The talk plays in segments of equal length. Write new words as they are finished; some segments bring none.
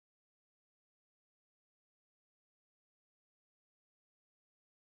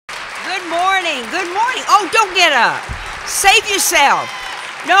Good morning. Good morning. Oh, don't get up. Save yourself.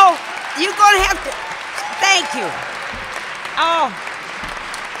 No, you're going to have to. Thank you. Oh,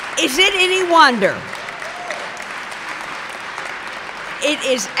 is it any wonder? It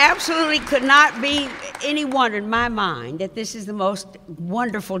is absolutely could not be any wonder in my mind that this is the most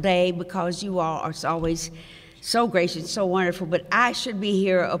wonderful day because you all are always so gracious, so wonderful, but I should be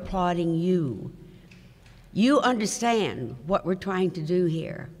here applauding you. You understand what we're trying to do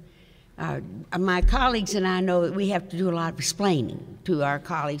here. My colleagues and I know that we have to do a lot of explaining to our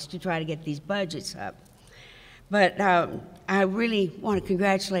colleagues to try to get these budgets up. But I really want to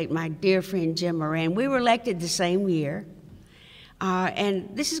congratulate my dear friend Jim Moran. We were elected the same year, and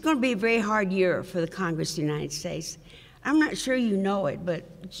this is going to be a very hard year for the Congress of the United States. I'm not sure you know it, but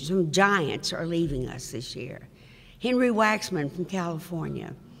some giants are leaving us this year. Henry Waxman from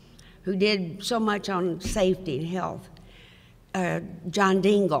California, who did so much on safety and health. John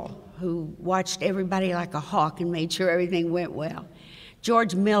Dingell, who watched everybody like a hawk and made sure everything went well.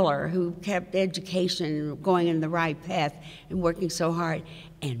 George Miller, who kept education going in the right path and working so hard.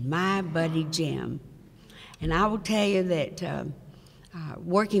 And my buddy Jim. And I will tell you that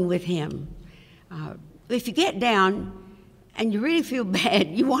working with him, if you get down and you really feel bad,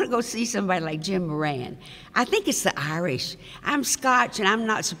 you want to go see somebody like Jim Moran. I think it's the Irish. I'm Scotch and I'm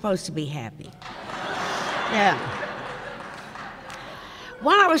not supposed to be happy. Yeah.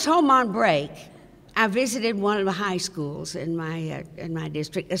 While I was home on break, I visited one of the high schools in my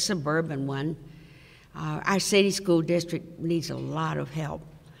district, a suburban one. Our city school district needs a lot of help.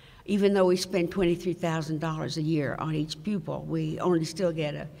 Even though we spend $23,000 a year on each pupil, we only still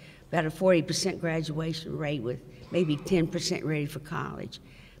get about a 40% graduation rate with maybe 10% ready for college.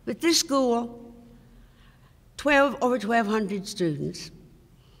 But this school, over 1,200 students,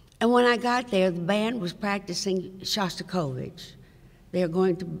 and when I got there, the band was practicing Shostakovich. They're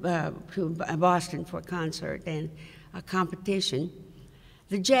going to Boston for a concert and a competition.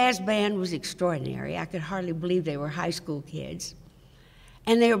 The jazz band was extraordinary. I could hardly believe they were high school kids.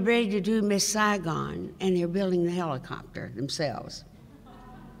 And they were ready to do Miss Saigon, and they're building the helicopter themselves.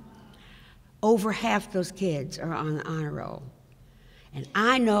 Over half those kids are on the honor roll. And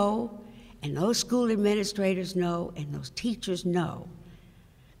I know, and those school administrators know, and those teachers know,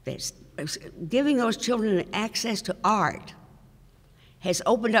 that giving those children access to art has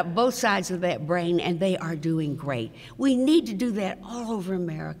opened up both sides of that brain, and they are doing great. We need to do that all over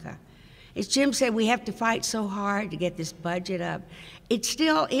America. As Jim said, we have to fight so hard to get this budget up. It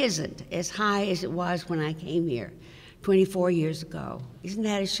still isn't as high as it was when I came here 24 years ago. Isn't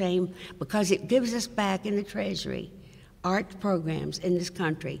that a shame? Because it gives us back in the Treasury, art programs in this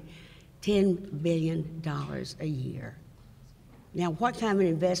country, $10 billion a year. Now, what kind of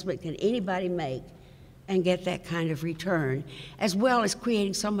investment can anybody make and get that kind of return, as well as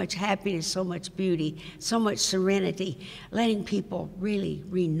creating so much happiness, so much beauty, so much serenity, letting people really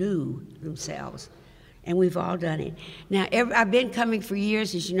renew themselves. And we've all done it. Now, I've been coming for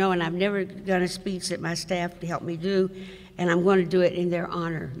years, as you know, and I've never done a speech that my staff helped me do, and I'm going to do it in their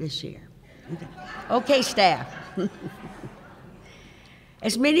honor this year. Okay, staff.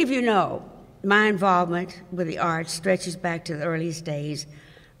 As many of you know, my involvement with the arts stretches back to the earliest days,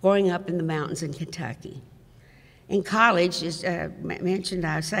 growing up in the mountains in Kentucky. In college, as mentioned,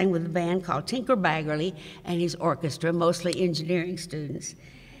 I sang with a band called Tinker Baggerly and his orchestra, mostly engineering students.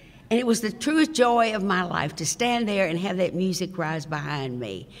 And it was the truest joy of my life to stand there and have that music rise behind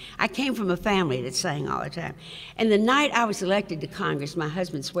me. I came from a family that sang all the time. And the night I was elected to Congress, my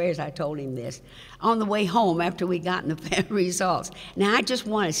husband swears I told him this, on the way home after we got in the results. Now, I just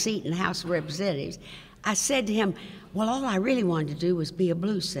won a seat in the House of Representatives. I said to him, well, all I really wanted to do was be a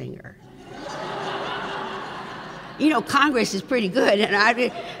blues singer. You know, Congress is pretty good, and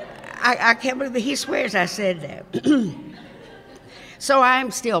I can't believe he swears I said that. So I'm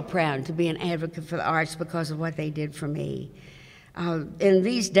still proud to be an advocate for the arts because of what they did for me. In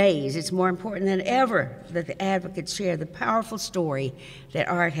these days, it's more important than ever that the advocates share the powerful story that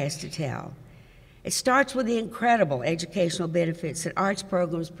art has to tell. It starts with the incredible educational benefits that arts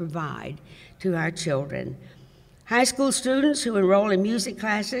programs provide to our children. High school students who enroll in music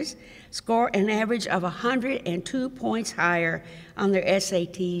classes score an average of 102 points higher on their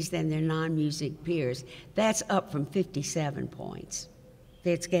SATs than their non-music peers. That's up from 57 points.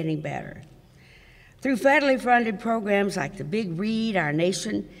 It's getting better. Through federally funded programs like the Big Read, our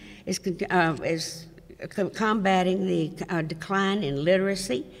nation is combating the decline in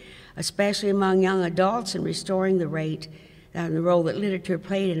literacy, especially among young adults, and restoring the role that literature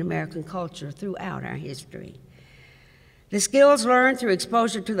played in American culture throughout our history. The skills learned through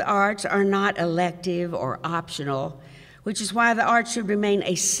exposure to the arts are not elective or optional. which is why the arts should remain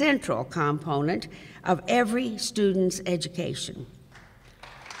a central component of every student's education.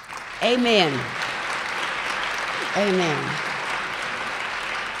 Amen. Amen.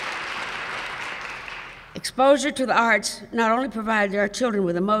 Exposure to the arts not only provides our children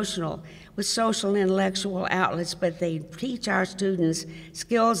with emotional, with social and intellectual outlets, but they teach our students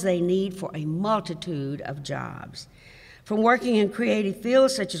skills they need for a multitude of jobs. From working in creative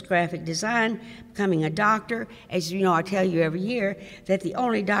fields such as graphic design, becoming a doctor, as you know, I tell you every year that the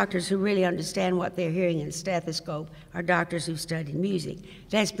only doctors who really understand what they're hearing in a stethoscope are doctors who've studied music.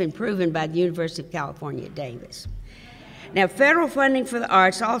 That's been proven by the University of California at Davis. Now, federal funding for the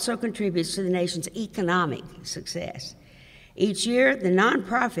arts also contributes to the nation's economic success. Each year, the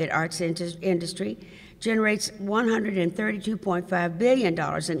nonprofit arts industry generates $132.5 billion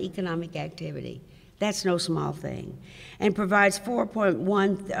in economic activity. That's no small thing, and provides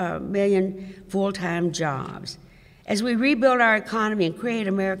 4.1 million full-time jobs. As we rebuild our economy and create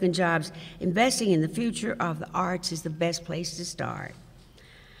American jobs, investing in the future of the arts is the best place to start.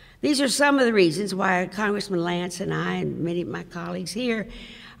 These are some of the reasons why Congressman Lance and I and many of my colleagues here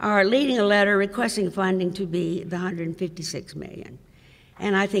are leading a letter requesting funding to be the $156 million.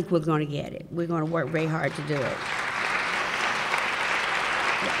 And I think we're going to get it. We're going to work very hard to do it.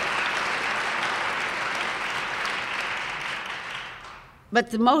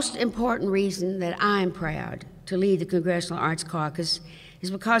 But the most important reason that I'm proud to lead the Congressional Arts Caucus is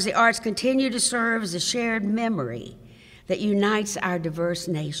because the arts continue to serve as a shared memory that unites our diverse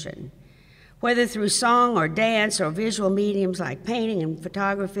nation. Whether through song or dance or visual mediums like painting and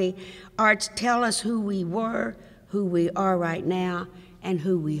photography, arts tell us who we were, who we are right now, and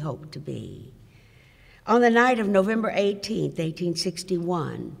who we hope to be. On the night of November 18,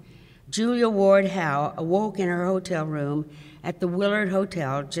 1861, Julia Ward Howe awoke in her hotel room at the Willard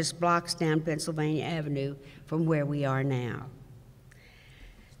Hotel just blocks down Pennsylvania Avenue from where we are now.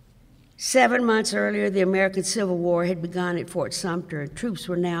 7 months earlier, the American Civil War had begun at Fort Sumter, and troops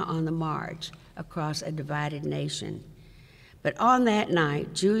were now on the march across a divided nation. But on that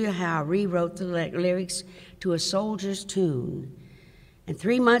night, Julia Howe rewrote the lyrics to a soldier's tune. And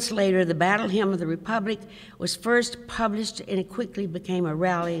 3 months later, the Battle Hymn of the Republic was first published, and it quickly became a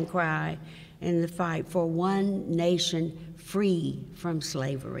rallying cry in the fight for one nation free from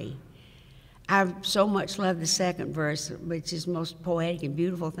slavery. I so much love the second verse, which is the most poetic and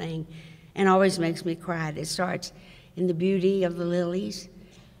beautiful thing, and always makes me cry. It starts, in the beauty of the lilies,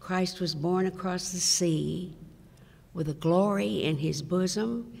 Christ was born across the sea with a glory in his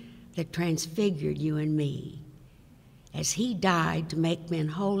bosom that transfigured you and me. As he died to make men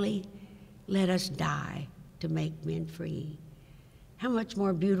holy, let us die to make men free. How much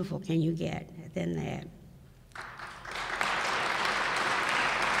more beautiful can you get than that?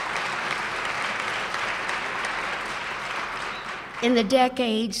 In the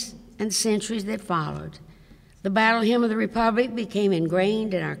decades and centuries that followed, the Battle Hymn of the Republic became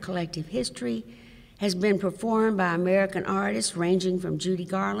ingrained in our collective history, has been performed by American artists ranging from Judy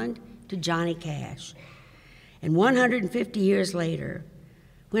Garland to Johnny Cash. And 150 years later,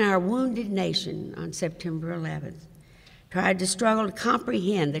 when our wounded nation on September 11th tried to struggle to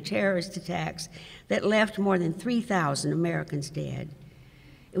comprehend the terrorist attacks that left more than 3,000 Americans dead,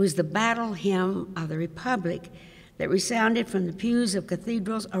 it was the Battle Hymn of the Republic that resounded from the pews of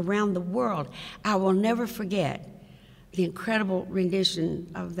cathedrals around the world. I will never forget the incredible rendition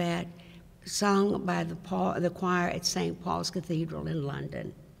of that sung by the choir at St. Paul's Cathedral in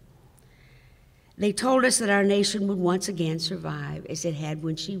London. They told us that our nation would once again survive as it had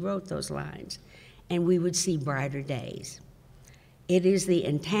when she wrote those lines, and we would see brighter days. It is the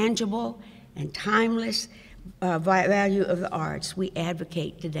intangible and timeless value of the arts we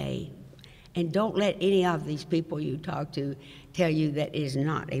advocate today. And don't let any of these people you talk to tell you that it is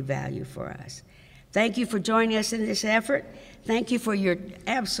not a value for us. Thank you for joining us in this effort. Thank you for your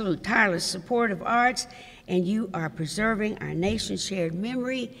absolute tireless support of arts, and you are preserving our nation's shared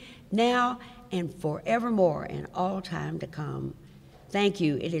memory now and forevermore and all time to come. Thank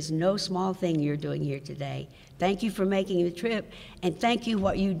you. It is no small thing you're doing here today. Thank you for making the trip, and thank you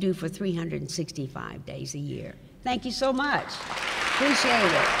what you do for 365 days a year. Thank you so much.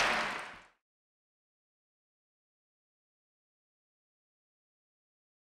 Appreciate it.